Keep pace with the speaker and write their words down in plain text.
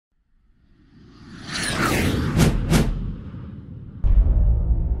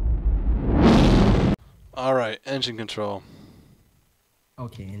All right, engine control.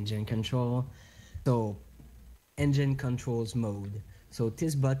 Okay, engine control. So engine controls mode. So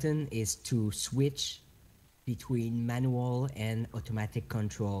this button is to switch between manual and automatic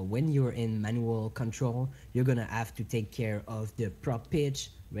control. When you're in manual control, you're gonna have to take care of the prop pitch,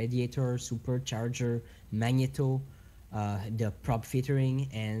 radiator, supercharger, magneto, the prop filtering,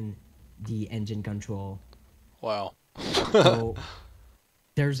 and the engine control. Wow. So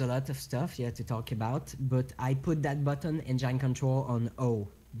there's a lot of stuff you have to talk about, but I put that button engine control on O,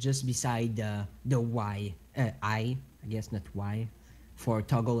 just beside the Y, I guess not Y, for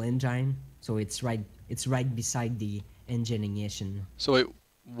toggle engine. So it's right beside the engine ignition. So wait,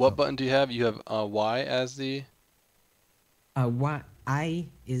 what So button do you have? You have Y as the. Y I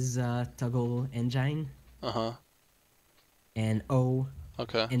is toggle engine, Uh huh. and O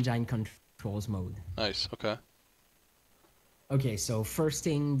Okay. engine controls mode. Nice. Okay. Okay, so first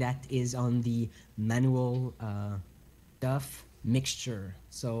thing that is on the manual stuff, mixture.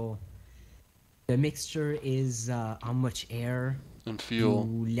 So the mixture is how much air And fuel.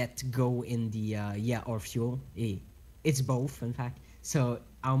 you let go in the yeah, or fuel. It's both, in fact. So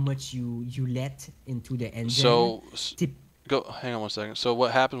how much you let into the engine. So Tip, go. Hang on one second. So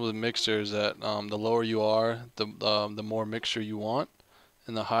what happens with mixer is that the lower you are, the more mixture you want,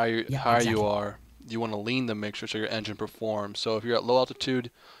 and the yeah, higher you exactly. are, you want to lean the mixture so your engine performs. So if you're at low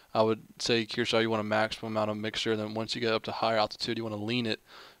altitude, I would say Kiershar, you want a maximum amount of mixture. And then once you get up to higher altitude, you want to lean it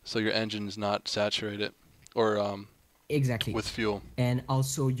so your engine is not saturated or Exactly. with fuel. And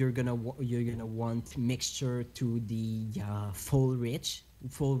also you're gonna want mixture to the full rich.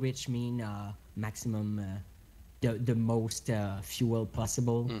 Full rich mean maximum the most fuel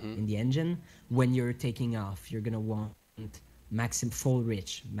possible Hmm. in the engine. When you're taking off, you're gonna want maximum full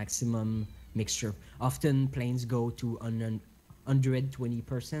rich, maximum mixture. Often planes go to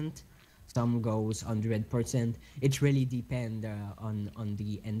 120%. Some goes 100%. It really depends on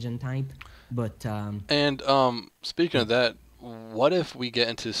the engine type, but And speaking yeah. of that, what if we get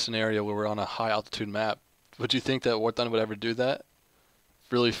into a scenario where we're on a high altitude map? Would you think that War Thunder would ever do that?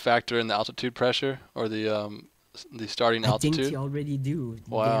 Really factor in the altitude pressure or the starting I think altitude? they already do. They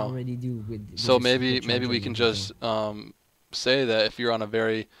Wow. already do with So the maybe we supercharger and can everything. just say that if you're on a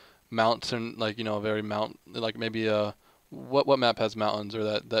very mountain, like a very like maybe what map has mountains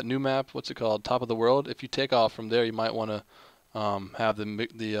or that new map? What's it called? Top of the World. If you take off from there, you might want to have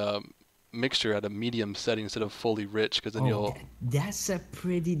the mixture at a medium setting instead of fully rich, because then Oh, you'll. that's a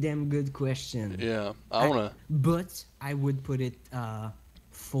pretty damn good question. Yeah, I I wanna. but I would put it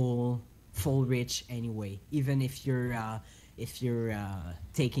full full rich anyway. Even if you're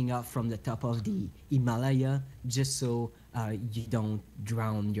taking off from the top of the Himalaya, just so you don't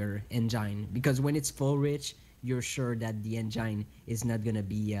drown your engine. Because when it's full rich, you're sure that the engine is not gonna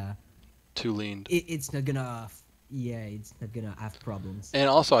be Too leaned. it's not gonna yeah, it's not gonna have problems. And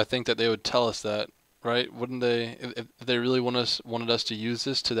also, I think that they would tell us that, right? Wouldn't they? If they really wanted us to use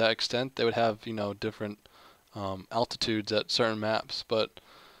this to that extent, they would have different altitudes at certain maps. But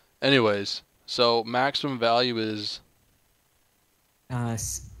anyways, so maximum value is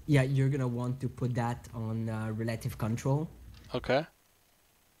Yeah, you're gonna want to put that on relative control. okay.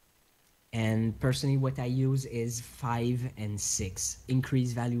 And personally, what I use is 5 and 6.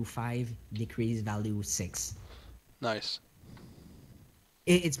 Increase value 5, decrease value 6. Nice.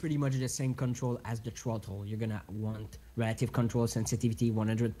 It's pretty much the same control as the throttle. You're gonna want relative control sensitivity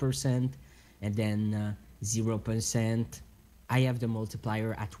 100%, and then 0%. I have the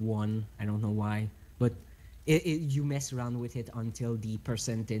multiplier at 1. I don't know why, but you mess around with it until the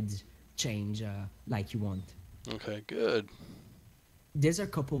percentage change like you want. Okay, good. There's a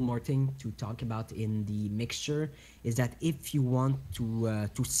couple more things to talk about in the mixture. Is that if you want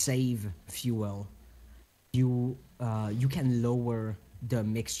to save fuel, you can lower the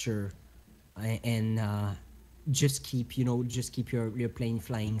mixture and just keep your plane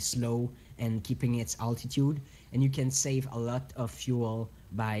flying slow and keeping its altitude, and you can save a lot of fuel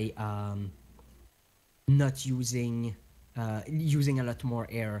by not using a lot more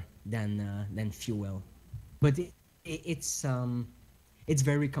air than fuel. But it's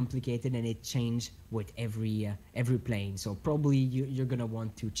very complicated, and it changes with every plane. So probably you're gonna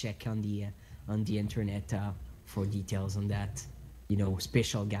want to check on the internet for details on that.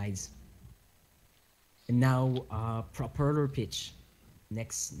 Special guides. And now propeller pitch.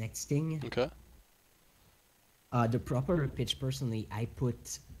 Next thing. Okay. The propeller pitch. Personally, I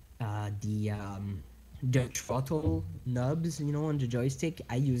put the throttle knobs, on the joystick.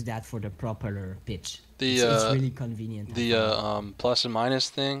 I use that for the propeller pitch. The It's really convenient. I find. plus and minus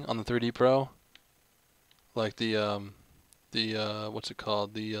thing on the 3D Pro, like the what's it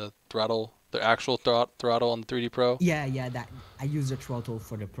called? The throttle. The actual throttle on the 3D Pro? Yeah, yeah, that I use the throttle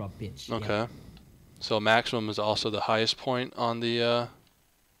for the prop pitch. Yep. Okay. So maximum is also the highest point on the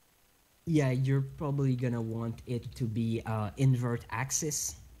Yeah, you're probably gonna want it to be invert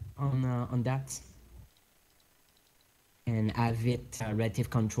axis on that, and have it relative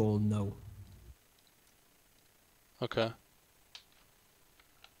control no. okay.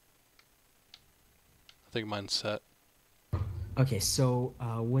 I think mine's set. Okay, so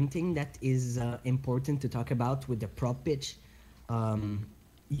one thing that is important to talk about with the prop pitch, um,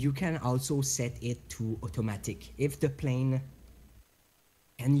 you can also set it to automatic. If the plane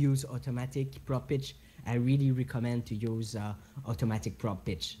can use automatic prop pitch, I really recommend to use automatic prop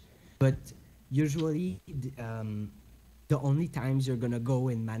pitch. But usually, the only times you're gonna go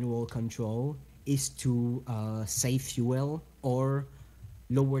in manual control is to save fuel or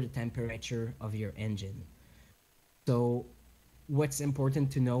lower the temperature of your engine. So what's important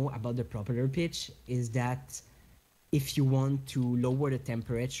to know about the propeller pitch is that if you want to lower the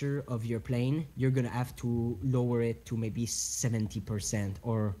temperature of your plane, you're gonna have to lower it to maybe 70%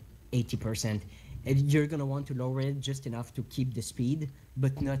 or 80%. And you're gonna want to lower it just enough to keep the speed,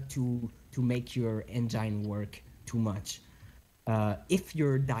 but not to make your engine work too much. If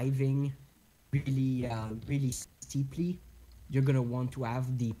you're diving really steeply, you're gonna want to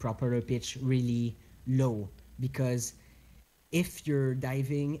have the propeller pitch really low, because if you're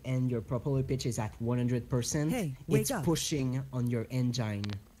diving and your propeller pitch is at 100%, Hey, wake it's up. pushing on your engine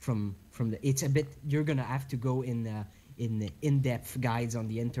from the. It's a bit. You're gonna have to go in in-depth guides on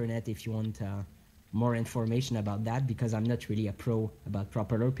the internet if you want more information about that, because I'm not really a pro about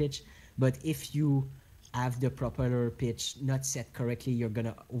propeller pitch. But if you have the propeller pitch not set correctly, you're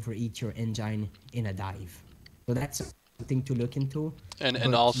gonna overheat your engine in a dive. So that's something to look into. And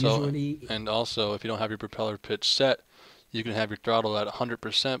But usually, also if you don't have your propeller pitch set, you can have your throttle at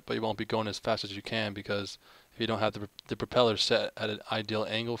 100%, but you won't be going as fast as you can because if you don't have the propeller set at an ideal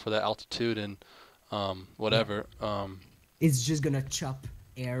angle for that altitude and yeah, whatever, it's just gonna chop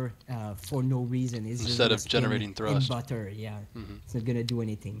air for no reason. It's just instead gonna of spin generating in thrust. butter. Yeah, Hmm. it's not gonna do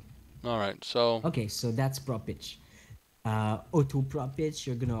anything. All right, so Okay, so that's prop pitch. Auto prop pitch,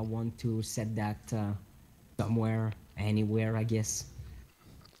 you're gonna want to set that somewhere, anywhere, I guess.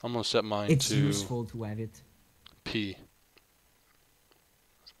 I'm gonna set mine It's to useful to have it. P.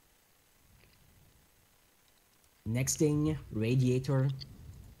 Next thing, radiator.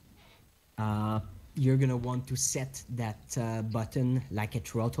 Uh, you're gonna want to set that button like a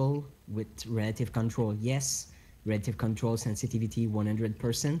throttle with relative control. Yes, relative control sensitivity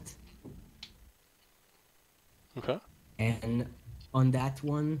 100%. Okay. And on that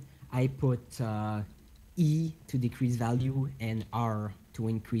one, I put E to decrease value and R to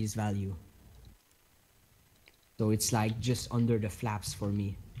increase value. So it's like just under the flaps for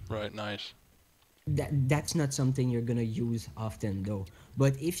me. Right. Nice. That's not something you're gonna use often though.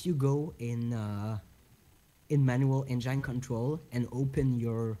 But if you go in manual engine control and open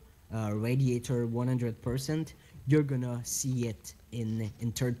your radiator 100%, you're gonna see it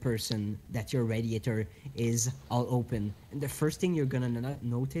in third person that your radiator is all open. And the first thing you're gonna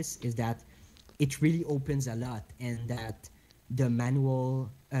notice is that it really opens a lot, and that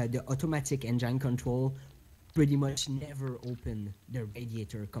the automatic engine control pretty much never open the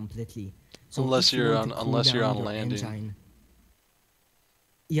radiator completely. So Unless if you you're want to on cool unless you're down on your landing. engine,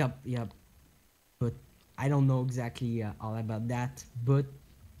 yep. But I don't know exactly all about that. But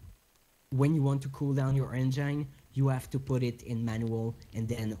when you want to cool down your engine, you have to put it in manual and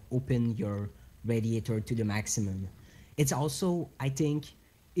then open your radiator to the maximum. It's also, I think,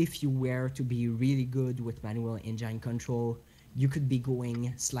 if you were to be really good with manual engine control, you could be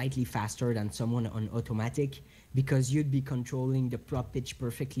going slightly faster than someone on automatic, because you'd be controlling the prop pitch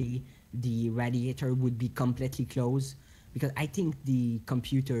perfectly. The radiator would be completely closed, because I think the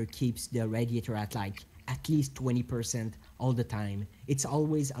computer keeps the radiator at like at least 20% all the time. It's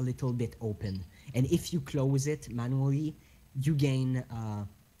always a little bit open. And if you close it manually, you gain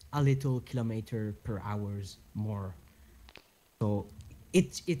a little kilometer per hours more. So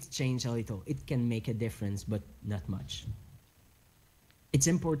it's changed a little. It can make a difference, but not much. It's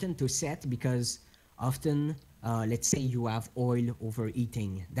important to set because often, let's say you have oil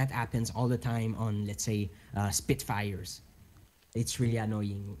overheating. That happens all the time on, let's say, Spitfires. It's really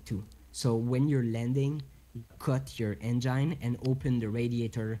annoying too. So when you're landing, you cut your engine and open the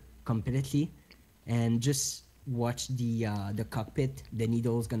radiator completely, and just watch the cockpit. The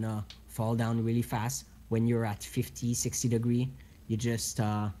needle's gonna fall down really fast when you're at 50, 60 degree. You just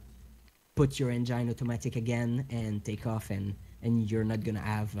put your engine automatic again and take off, and you're not gonna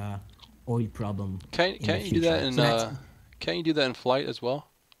have oil problem in the Can't you do that future. in So that's can't you do that in flight as well?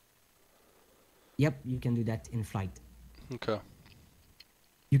 Yep, you can do that in flight. Okay.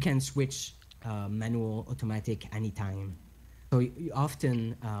 You can switch manual, automatic anytime. So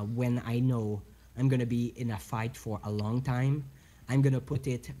often when I know I'm gonna be in a fight for a long time, I'm gonna put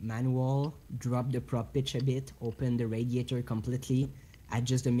it manual, drop the prop pitch a bit, open the radiator completely,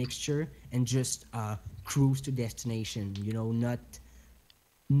 adjust the mixture, and just cruise to destination. You know,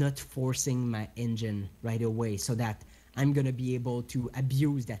 not forcing my engine right away, so that I'm gonna be able to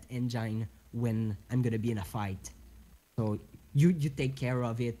abuse that engine when I'm gonna be in a fight. So you take care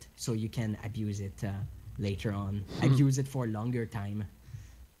of it so you can abuse it later on. Abuse it for a longer time.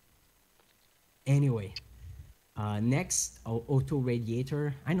 Anyway, next auto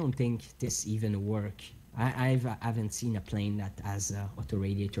radiator. I don't think this even work. I haven't seen a plane that has a auto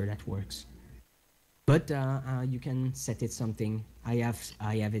radiator that works. But you can set it something. I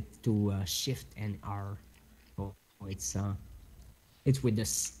have it to shift and R. So it's with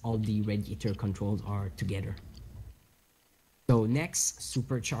this. All the radiator controls are together. So next,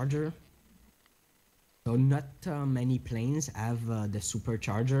 supercharger. So not many planes have the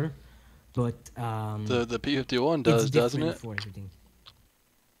supercharger, but The P-51 it's does, doesn't different it? for everything.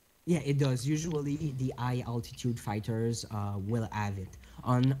 Yeah, it does. Usually, the high altitude fighters will have it.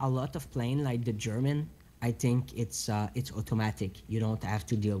 On a lot of plane, like the German, I think it's automatic. You don't have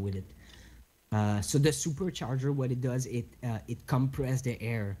to deal with it. So the supercharger, what it does, it compresses the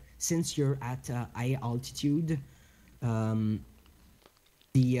air. Since you're at high altitude, um,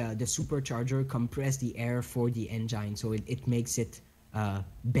 the supercharger compress the air for the engine, so it makes it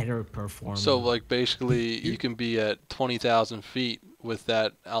better So performing. like basically you You can be at 20,000 feet with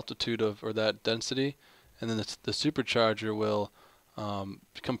that altitude of or that density, and then the supercharger will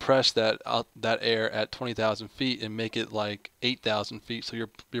compress that air at 20,000 feet and make it like 8,000 feet, so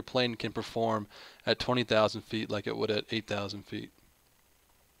your plane can perform at 20,000 feet like it would at 8,000 feet.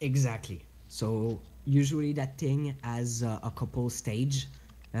 Exactly. So usually that thing has a couple stage,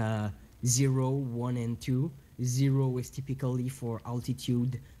 uh, 0, 1, and 2. 0 is typically for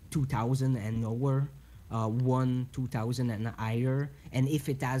altitude 2000 and lower, 1, 2000 and higher. And if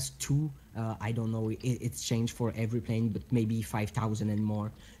it has 2, I don't know, it's changed for every plane, but maybe 5000 and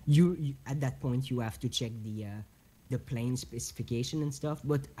more. You at that point you have to check the plane specification and stuff,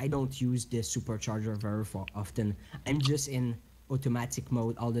 but I don't use the supercharger very often. I'm just in automatic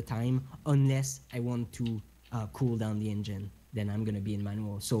mode all the time, unless I want to cool down the engine. Then I'm gonna be in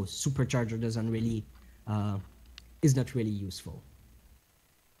manual. So supercharger doesn't really uh, is not really useful.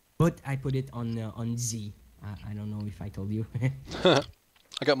 But I put it on Z. I don't know if I told you.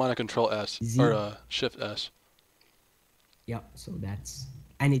 I got mine on Control S or Z. Shift S. Yeah. So that's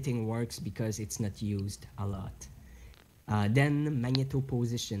anything works because it's not used a lot. Then magneto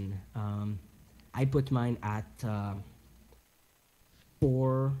position. I put mine at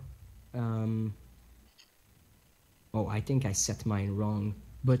 4. Um, oh, I think I set mine wrong.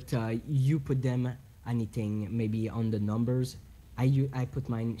 But you put them anything maybe on the numbers. I put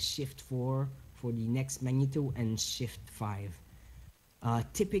mine shift 4 for the next magneto and shift 5.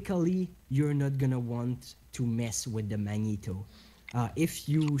 Typically, you're not gonna want to mess with the magneto. If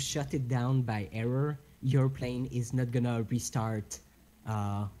you shut it down by error, your plane is not gonna restart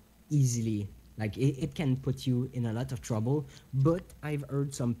uh, easily. Like it can put you in a lot of trouble. But I've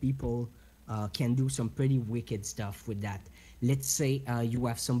heard some people can do some pretty wicked stuff with that. Let's say you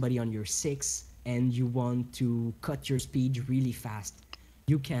have somebody on your 6 and you want to cut your speed really fast.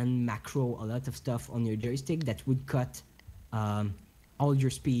 You can macro a lot of stuff on your joystick that would cut um, all your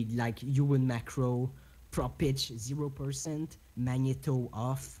speed. Like you would macro prop pitch 0%, magneto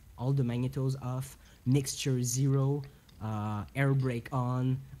off, all the magnetos off, mixture 0, air brake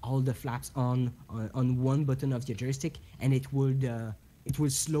on, all the flaps on one button of your joystick, and it will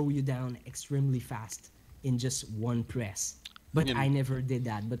slow you down extremely fast in just one press. But I And never did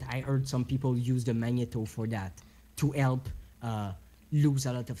that. But I heard some people use the magneto for that to help lose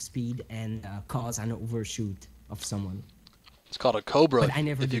a lot of speed and cause an overshoot of someone. it's called a Cobra But I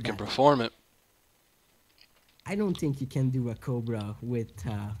never if you did can that. perform it. I don't think you can do a Cobra with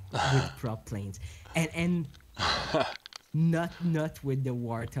prop planes, and not with the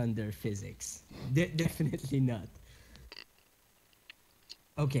War Thunder physics. Definitely not.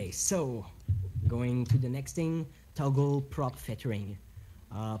 Okay, so going to the next thing, toggle prop fettering.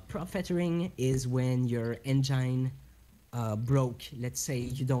 Prop fettering is when your engine broke. Let's say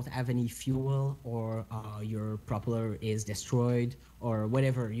you don't have any fuel, or your propeller is destroyed, or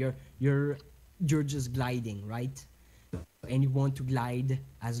whatever. You're just gliding, right? And you want to glide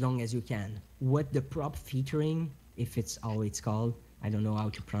as long as you can. What the prop fettering, if it's all it's called, I don't know how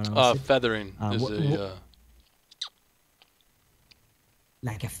to pronounce it. Feathering is What a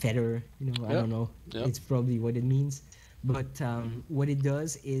like a feather. I Yep. don't know. Yep. It's probably what it means. But what it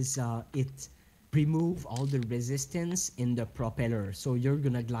does is it remove all the resistance in the propeller, so you're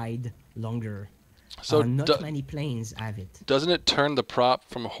gonna glide longer. So Not many planes have it. doesn't it turn the prop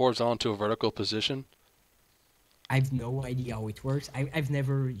from a horizontal to a vertical position? I've no idea how it works. I've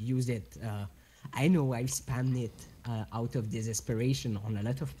never used it. I know I've spammed it out of desperation on a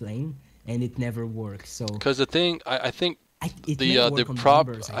lot of plane, and it never works. So Because the thing, I think it may the work on prop,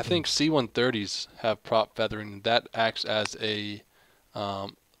 bombers, I I think think. C-130s have prop feathering. That acts as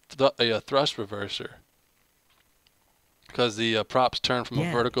um, a thrust reverser. Because the props turn from a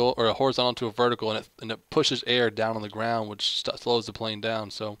Yeah. vertical or a horizontal to a vertical, and it pushes air down on the ground, which slows the plane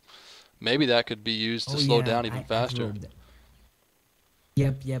down. So maybe that could be used to Oh slow yeah, down even I've faster. heard that.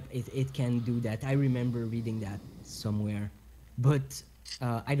 Yep. It can do that. I remember reading that somewhere, but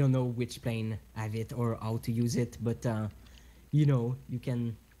I don't know which plane have it or how to use it. But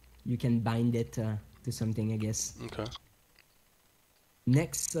you can bind it to something, I guess. Okay.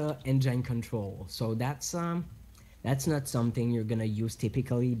 Next, engine control. So that's not something you're gonna use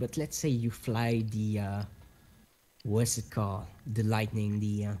typically. But let's say you fly the what's it called? The Lightning,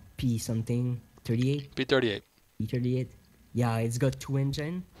 the P something 38, B-38. P 38. Yeah, it's got two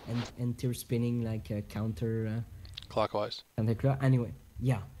engine and they're spinning like a Clockwise. Anyway,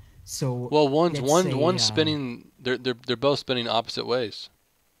 yeah. So Well, one's let's one say one's spinning. They're both spinning opposite ways.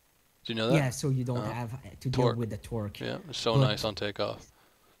 Do you know that? yeah. So you don't Uh, have to deal torque. with the torque, Yeah, it's so nice but on takeoff.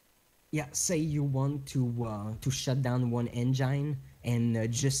 yeah, say you want to shut down one engine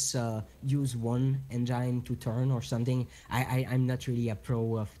and just use one engine to turn or something. I'm not really a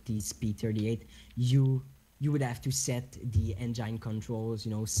pro of these P 38. You would have to set the engine controls.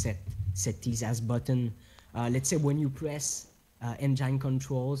 Set these as button. Let's say when you press engine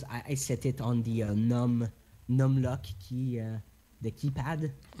controls, I set it on the num lock key, the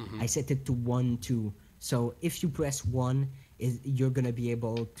keypad. Hmm. I set it to 1 2. So if you press one, you're gonna be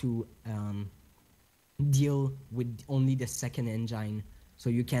able to deal with only the second engine. So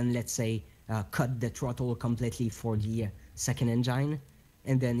you can, let's say, cut the throttle completely for the second engine,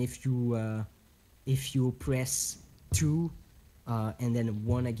 and then if you press two and then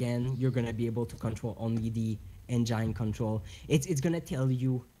one again, you're gonna be able to control only the engine control. It's gonna tell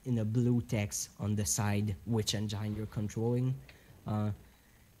you in a blue text on the side which engine you're controlling. Uh,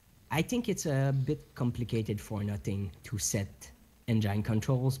 I think it's a bit complicated for nothing to set engine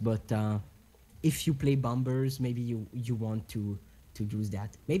controls, but if you play bombers, maybe you want to use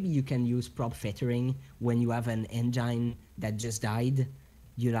that. Maybe you can use prop feathering when you have an engine that just died.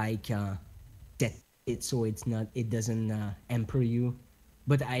 You set it so it doesn't hamper you.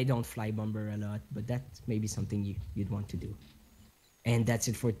 But I don't fly bomber a lot, but that's maybe something you'd want to do. And that's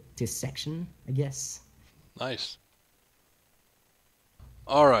it for this section, I guess. Nice.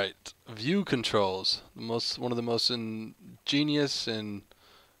 All right. View controls. One of the most ingenious and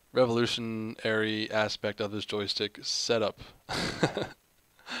revolutionary aspect of this joystick setup.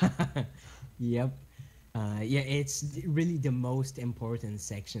 Yep. Yeah, it's really the most important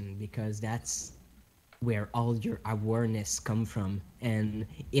section because that's where all your awareness come from. And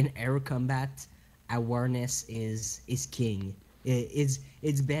in air combat, awareness is king.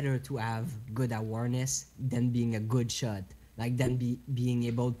 It's better to have good awareness than being a good shot, like than being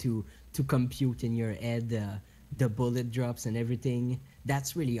able to compute in your head the bullet drops and everything.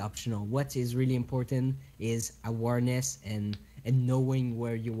 That's really optional. What is really important is awareness and knowing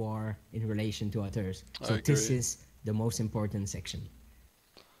where you are in relation to others. I So this agree. is the most important section.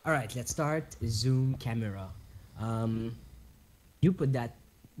 All right, let's start. Zoom camera. Um, you put that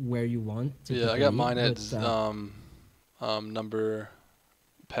where you want Yeah, I got typically, mine at but number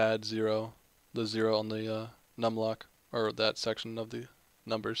pad 0, the 0 on the numlock, or that section of the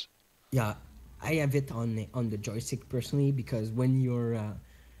numbers. yeah, I have it on the joystick personally because when you're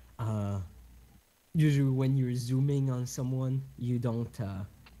uh, usually when you're zooming on someone,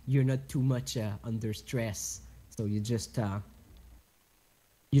 you're not too much under stress, so you just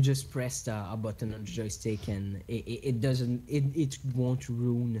press a button on the joystick and it doesn't it won't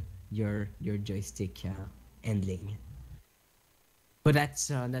ruin your joystick handling. But that's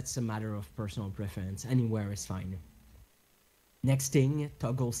a matter of personal preference. Anywhere is fine. Next thing,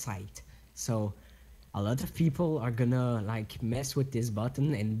 toggle sight. So a lot of people are gonna like mess with this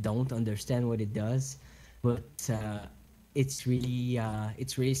button and don't understand what it does, but it's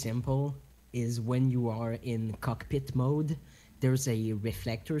really simple. Is when you are in cockpit mode, there's a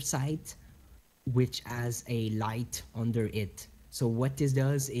reflector sight which has a light under it. So what this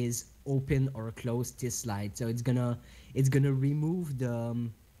does is open or close this light. So it's gonna remove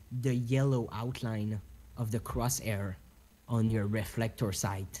the yellow outline of the crosshair on your reflector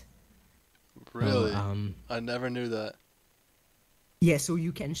sight. So Really? I never knew that. yeah, so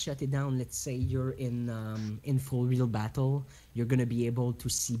you can shut it down. Let's say you're in full real battle, you're gonna be able to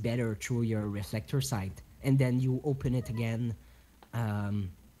see better through your reflector sight, and then you open it again um,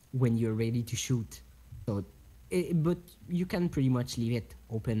 when you're ready to shoot. So, but you can pretty much leave it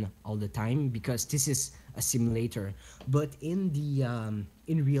open all the time because this is a simulator. But in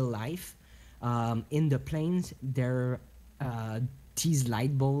real life, in the planes, there these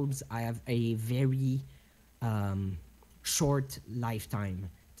light bulbs have a very um, short lifetime.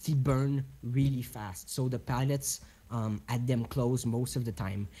 They burn really fast, so the pilots had them close most of the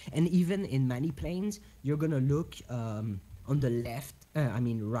time. And even in many planes, you're gonna look on the left,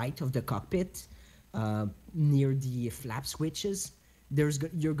 right of the cockpit, near the flap switches.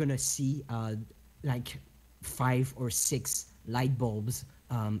 You're gonna see like 5 or 6 light bulbs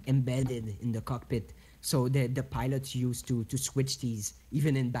embedded in the cockpit. So the pilots used to switch these,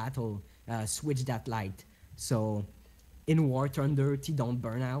 even in battle, switch that light. So in War Thunder, they don't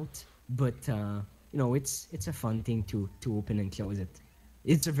burn out, but it's a fun thing to open and close it.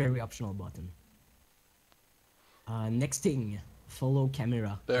 It's a very optional button. Next thing, follow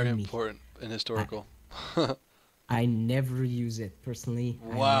camera Very only. important in I, historical. I never use it personally.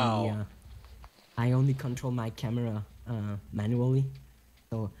 Wow. I only control my camera manually.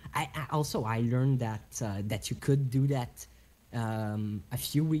 So I learned that you could do that a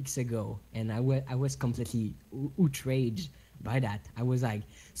few weeks ago, and I was completely outraged by that. I was like,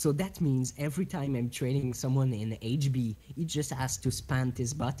 so that means every time I'm training someone in HB, he just has to spam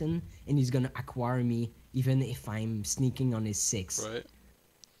this button, and he's gonna acquire me even if I'm sneaking on his six. Right.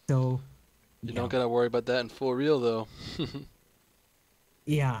 So You yeah, don't gotta worry about that in full real though.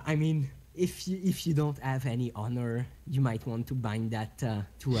 yeah. I mean, if you don't have any honor, you might want to bind that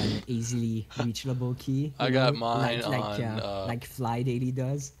to an easily reachable key. I got mine on Like Fly Daily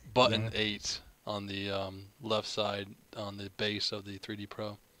does. button Yeah. 8 on the left side on the base of the 3D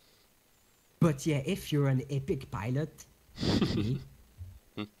Pro. But yeah, if you're an epic pilot like me,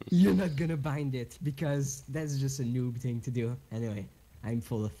 you're not gonna bind it because that's just a noob thing to do. Anyway, I'm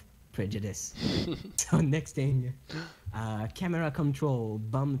full of prejudice. So next thing, camera control,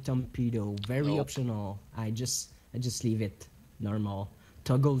 bump torpedo, very Nope. optional. I just leave it normal.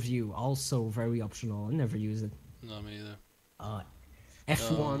 Toggle view, also very optional. I never use it. No, me either. Uh, No,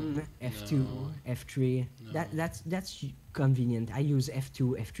 F1, F2, no, F3. no. That's convenient. I use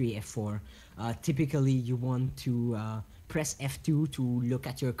F2, F3, F4. Typically, you want to press F2 to look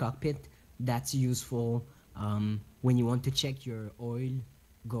at your cockpit. That's useful when you want to check your oil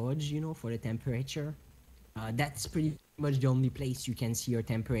gauge, for the temperature. That's pretty much the only place you can see your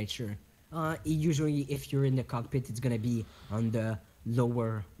temperature. Usually, if you're in the cockpit, it's gonna be on the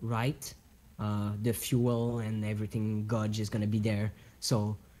lower right. The fuel and everything gauge is gonna be there.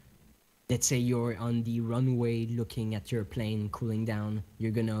 So let's say you're on the runway looking at your plane cooling down,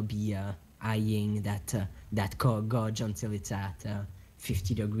 you're gonna be eyeing that gauge until it's at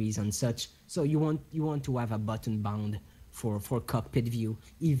 50 degrees and such. So you want to have a button bound for cockpit view,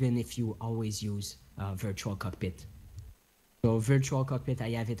 even if you always use virtual cockpit. So virtual cockpit, I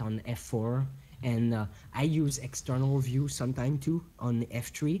have it on F4, and I use external view sometime too on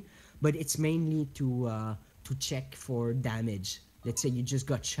F3, but it's mainly to check for damage. Let's say you just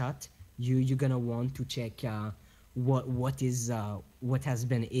got shot, you're gonna want to check what has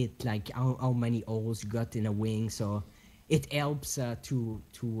been hit, like how many holes you got in a wing. So it helps to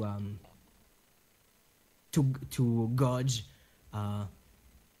gauge uh,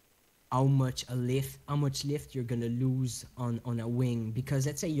 how much lift you're gonna lose on a wing, because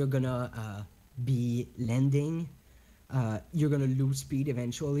let's say you're gonna be landing, you're gonna lose speed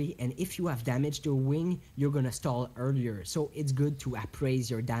eventually, and if you have damage to a wing, you're gonna stall earlier. So it's good to appraise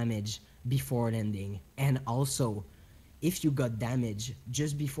your damage before landing. And also, if you got damage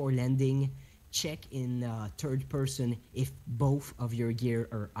just before landing, check in third person if both of your gear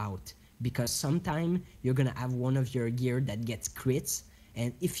are out, because sometime you're gonna have one of your gear that gets crits,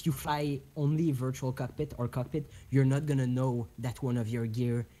 and if you fly only virtual cockpit or cockpit, you're not gonna know that one of your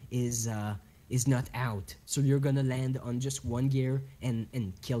gear is not out. So you're gonna land on just one gear and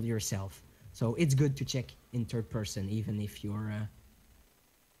kill yourself. So it's good to check in third person, even if you're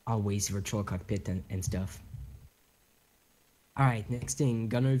always virtual cockpit and stuff. All right, next thing,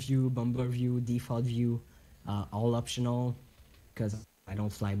 gunner view, bomber view, default view, all optional because I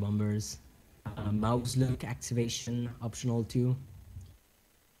don't fly bombers. Mouse look activation, optional too.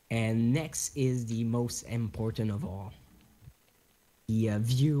 And next is the most important of all, the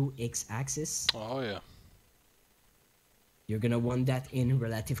view x-axis. Oh yeah. You're gonna want that in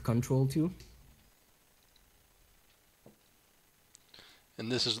relative control too.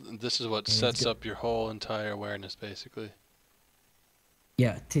 And this is what and it's sets good. up your whole entire awareness, basically.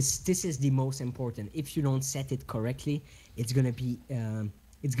 Yeah, this is the most important. If you don't set it correctly, it's gonna be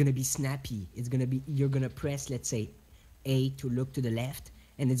snappy. It's gonna be you're gonna press, let's say, A to look to the left,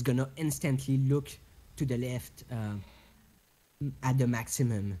 and it's gonna instantly look to the left at the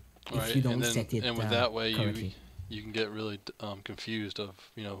maximum All if right, you and don't then set it and with that way correctly. you can get really confused of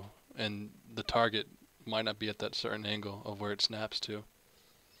and the target might not be at that certain angle of where it snaps to.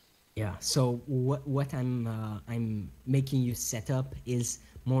 Yeah. So what I'm making you set up is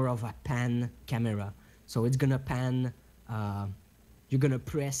more of a pan camera. So it's gonna pan. Uh, you're gonna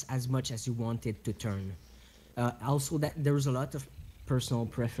press as much as you want it to turn. Also, that there's a lot of personal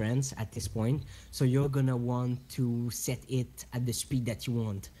preference at this point. So you're gonna want to set it at the speed that you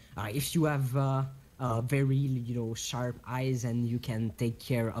want. If you have very sharp eyes and you can take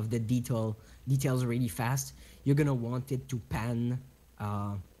care of the details really fast, you're gonna want it to pan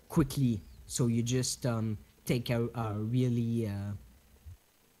uh, quickly. So you just take a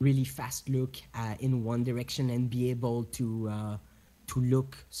really fast look in one direction and be able to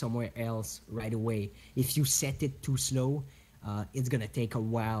look somewhere else right away. If you set it too slow, it's gonna take a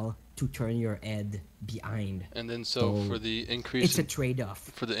while to turn your head behind. And then so So increase it's a and trade-off.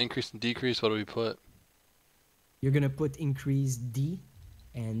 for the increase and decrease, what do we put? You're gonna put increase D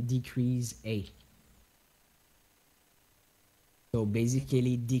and decrease A. So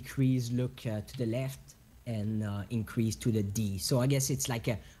basically, decrease look to the left and increase to the D. So I guess it's like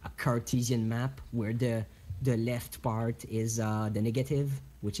a Cartesian map where the left part is the negative,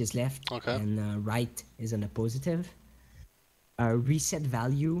 which is left, Okay. and right is on the positive. Reset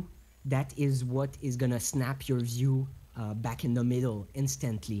value, that is what is gonna snap your view back in the middle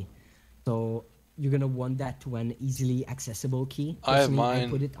instantly. So you're gonna want that to an easily accessible key. I have Personally, I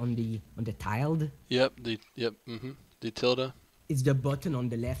put mine. it on the tiled. Yep. The tilde. It's the button on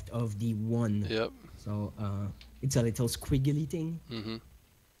the left of the one. Yep. So it's a little squiggly thing. Mhm.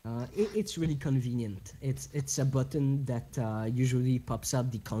 It's really convenient. It's a button that usually pops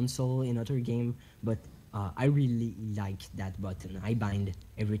up the console in other game, but I really like that button. I bind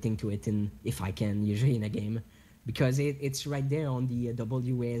everything to it in if I can, usually in a game, because it's right there on the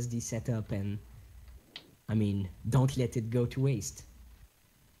WASD setup, and I mean, don't let it go to waste.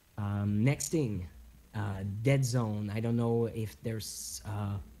 Next thing, dead zone. I don't know if there's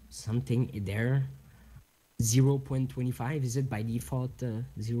something there. 0.25, is it by default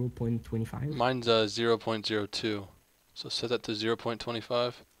 0.25? Mine's 0.02. So set that to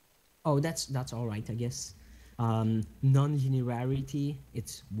 0.25. Oh, that's all right, I guess. Non-linearity,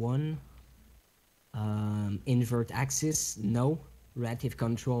 it's 1. Invert axis, no. Relative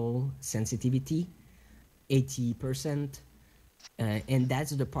control sensitivity, 80%. And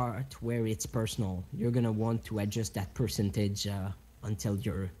that's the part where it's personal. You're gonna want to adjust that percentage until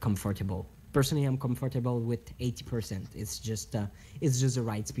you're comfortable. Personally, I'm comfortable with 80%. It's just the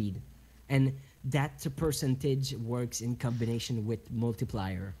right speed, and that percentage works in combination with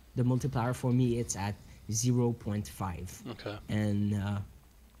multiplier. The multiplier for me it's at 0.5, Okay. and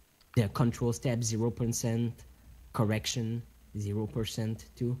the control step 0%, correction 0%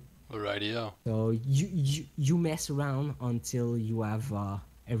 too. Rightio. So you mess around until you have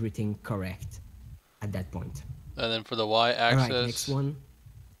everything correct at that point. And then for the All right, next y-axis, one.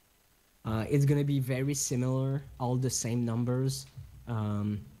 It's gonna be very similar, all the same numbers.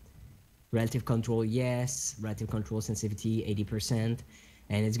 Um, Relative control, yes. Relative control sensitivity, 80%.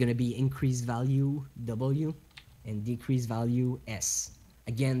 And it's gonna be increased value, W, and decreased value, S.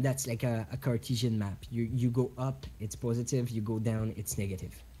 Again, that's like a Cartesian map. You go up, it's positive. You go down, it's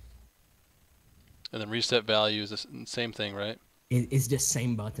negative. and then reset value is the same thing, right? It's the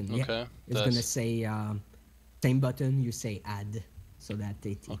same button. Yeah, Okay. it's gonna say same button. You say add, so that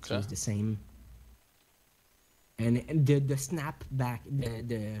it Okay. use the same. And the snap back,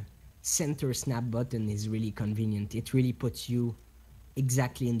 the center snap button is really convenient. It really puts you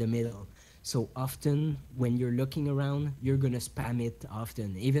exactly in the middle. So often when you're looking around, you're gonna spam it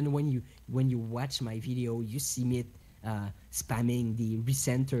often. Even when you watch my video, you see me spamming the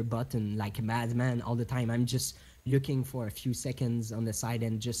recenter button like a madman all the time. I'm just looking for a few seconds on the side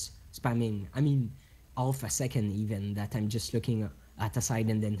and just spamming. I mean, half a second even that I'm just looking at the side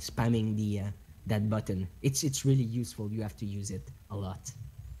and then spamming the that button. It's really useful. You have to use it a lot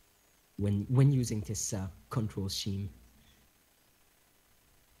when using this control scheme.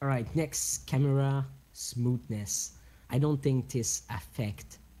 All right, next, camera smoothness. I don't think this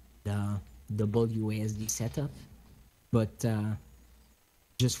affect the WASD setup, but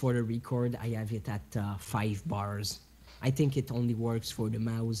just for the record, I have it at 5 bars. I think it only works for the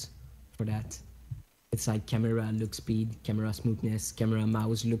mouse for that. It's like camera look speed, camera smoothness, camera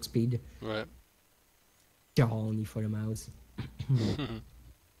mouse look speed. Right. They're all only for the mouse.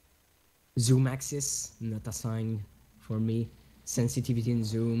 Zoom axis, not assigned for me. Sensitivity and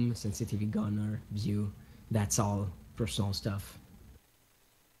zoom, sensitivity gunner, view. That's all personal stuff.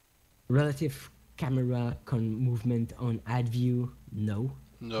 Relative camera movement on add view, no.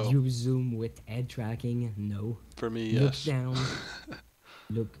 No. Use zoom with head tracking, no. For me, Look yes. down,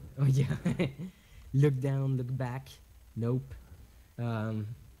 look, oh yeah. Look down, look back, nope. Um,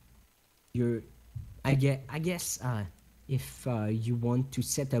 you're, I guess if you want to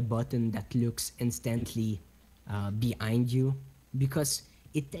set a button that looks instantly behind you, because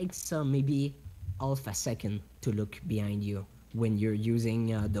it takes maybe half a second to look behind you when you're using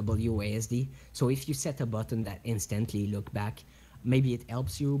WASD. So if you set a button that instantly look back, maybe it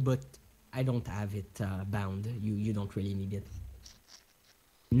helps you, but I don't have it bound. You don't really need it.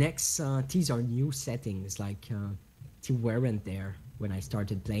 Next, these are new settings, like they weren't there when I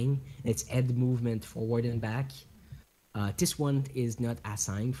started playing. It's head movement forward and back. This one is not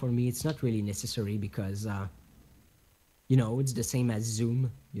assigned for me. It's not really necessary because, you know, it's the same as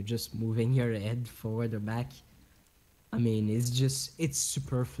zoom. You're just moving your head forward or back. I mean, it's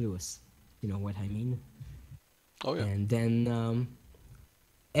superfluous. You know what I mean? Oh yeah. And then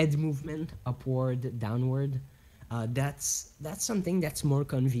head movement, upward, downward. That's something that's more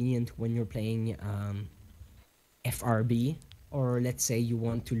convenient when you're playing FRB, or let's say you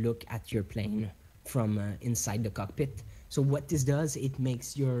want to look at your plane from inside the cockpit. So what this does, it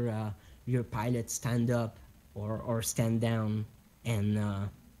makes your pilot stand up or stand down, and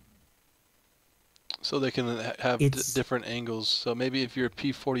So they can have it's different angles. So maybe if you're a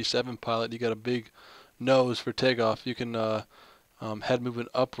P-47 pilot, you got a big nose for takeoff. You can head movement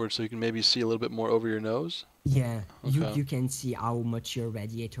upwards, so you can maybe see a little bit more over your nose. yeah, Okay. you can see how much your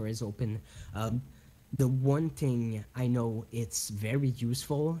radiator is open. The one thing I know it's very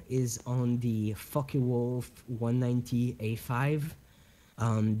useful is on the Focke-Wulf 190A5.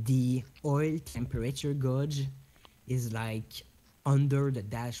 The oil temperature gauge is like under the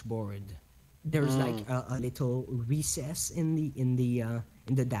dashboard. There's like Mm. a little recess in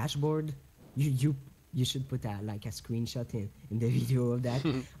the dashboard. You you should put that like a screenshot in the video of that.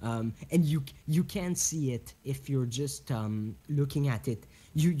 And you can't see it if you're just looking at it.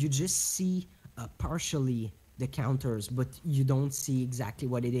 You just see partially the counters, but you don't see exactly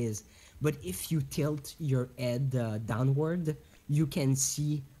what it is. But if you tilt your head downward, you can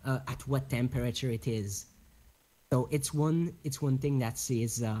see at what temperature it is. So it's one thing that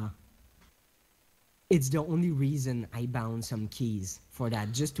says it's the only reason I bound some keys for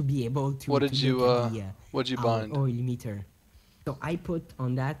that, just to be able What to did look you at the what did you our bind? oil meter. So I put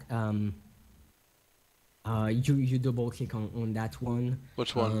on that you double click on that one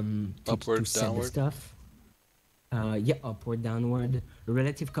Which one? to Upward, set the downward? stuff. Yeah, upward, downward.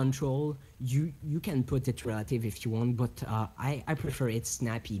 Relative control, you can put it relative if you want, but I prefer it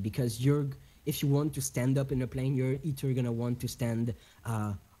snappy, because if you want to stand up in a plane, you're either gonna want to stand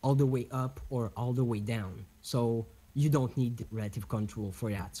all the way up or all the way down. So you don't need relative control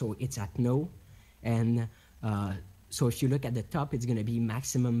for that. So it's at no, and so if you look at the top, it's gonna be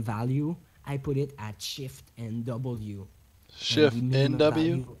maximum value. I put it at shift and W, and the Shift minimum NW?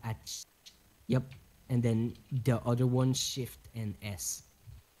 value at yep, and then the other one shift and S.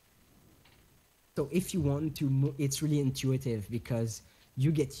 So if you want to it's really intuitive, because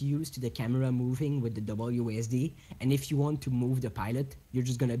you get used to the camera moving with the WASD, and if you want to move the pilot, you're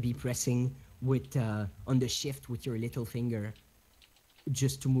just gonna be pressing with on the shift with your little finger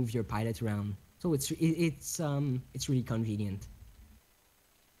just to move your pilot around. So it's really convenient,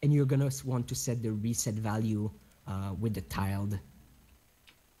 and you're gonna want to set the reset value with the tiled,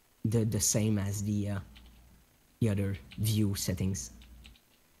 the same as the other view settings.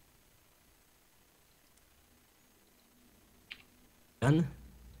 Done.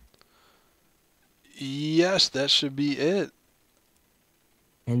 Yes, that should be it.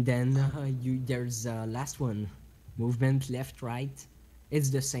 And then there's last one, movement left right. It's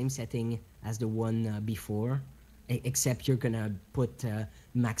the same setting as the one before, except you're gonna put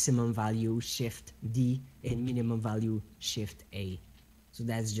maximum value shift D and minimum value shift A. So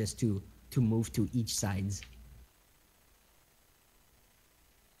that's just to move to each sides.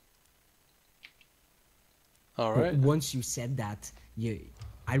 All But right. once you said that,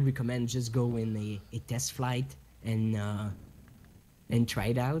 I recommend just go in a test flight and try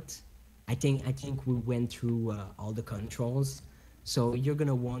it out. I think we went through all the controls, so you're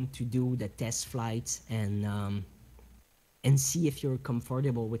gonna want to do the test flights and see if you're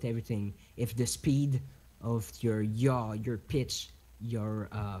comfortable with everything. If the speed of your yaw, your pitch, your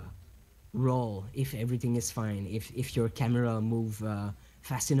roll, if everything is fine, if your camera move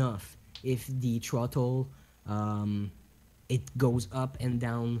fast enough, if the throttle um, it goes up and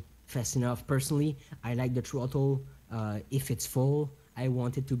down fast enough. Personally, I like the throttle. If it's full, I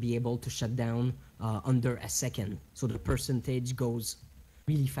want it to be able to shut down under a second, so the percentage goes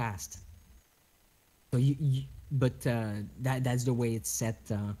really fast. So but that's the way it's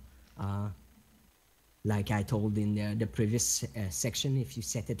set. Like I told in the previous section, if you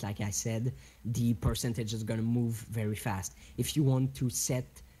set it like I said, the percentage is going to move very fast. If you want to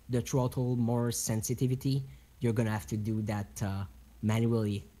set the throttle more sensitivity, you're going to have to do that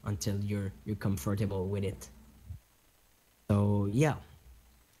manually until you're comfortable with it. So yeah,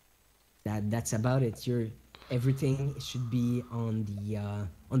 that's about it. Everything should be on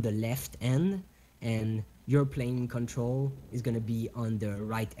the left end, and your plane control is going to be on the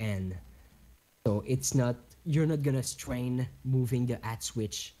right end. So it's not, you're not gonna strain moving the at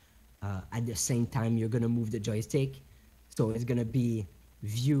switch at the same time you're gonna move the joystick. So it's gonna be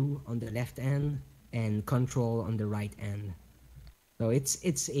view on the left end and control on the right end. So it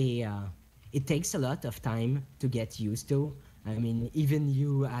takes a lot of time to get used to. I mean, even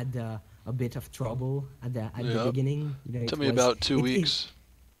you had a bit of trouble at the Yep. beginning. Took It me was about two it weeks.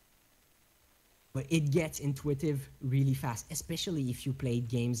 but it gets intuitive really fast, especially if you play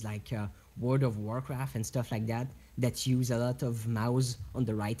games like World of Warcraft and stuff like that, that use a lot of mouse on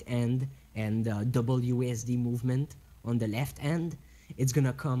the right end and WSD movement on the left end. It's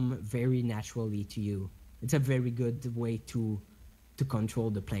gonna come very naturally to you. It's a very good way to control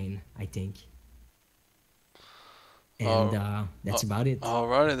the plane, I think. And All, that's about it.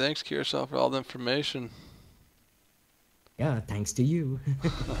 Alrighty, thanks, Kiershar, for all the information. Yeah, thanks to you.